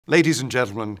Ladies and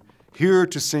gentlemen, here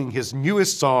to sing his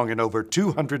newest song in over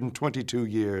 222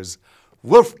 years,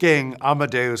 Wolfgang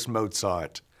Amadeus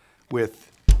Mozart,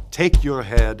 with Take Your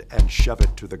Head and Shove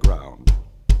It to the Ground.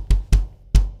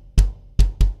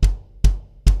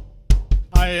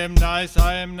 I am nice,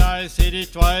 hit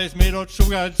it twice, made of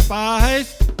sugar and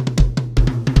spice.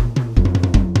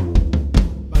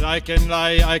 But I can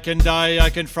lie, I can die,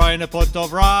 I can fry in a pot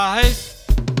of rice.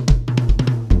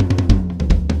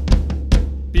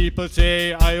 People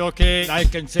say I okay, I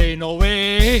can say no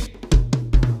way.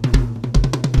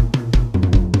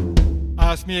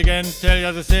 Ask me again, tell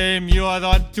you the same, you are the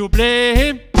one to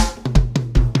blame.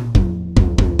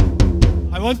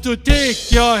 I want to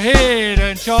take your head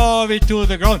and shove it to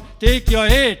the ground. Take your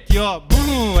head, your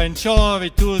boo, and shove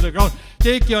it to the ground.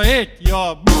 Take your head,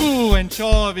 your boo, and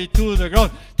shove it to the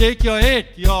ground. Take your head,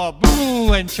 your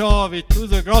boo, and shove it to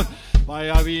the ground. Why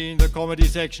are we in the comedy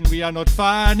section? We are not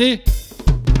funny.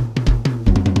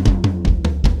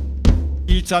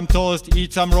 Eat some toast,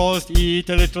 eat some roast, eat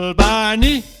a little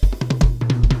bunny.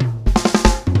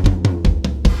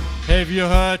 Have you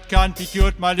heard, can't be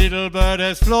cured, my little bird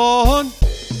has flown.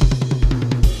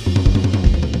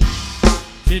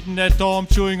 Sitting at home,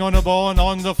 chewing on a bone,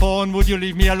 on the phone, would you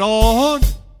leave me alone?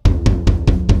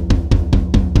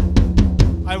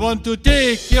 I want to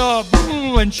take your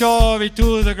boo and shove it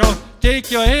to the ground.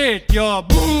 Take your head, your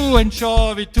boo, and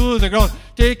shove it to the ground.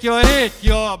 Take your head,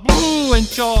 your boo, and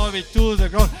shove it to the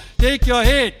ground. Take your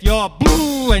head, your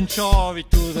boo, and shove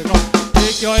it to the ground.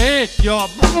 Take your head, your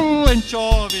boo, and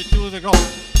shove it to the ground.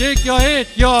 Take your head,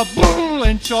 your boo,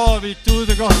 and shove it to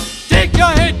the ground. Take your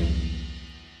head.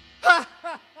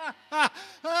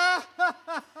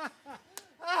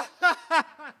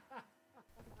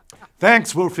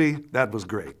 Thanks, Wolfie. That was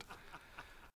great.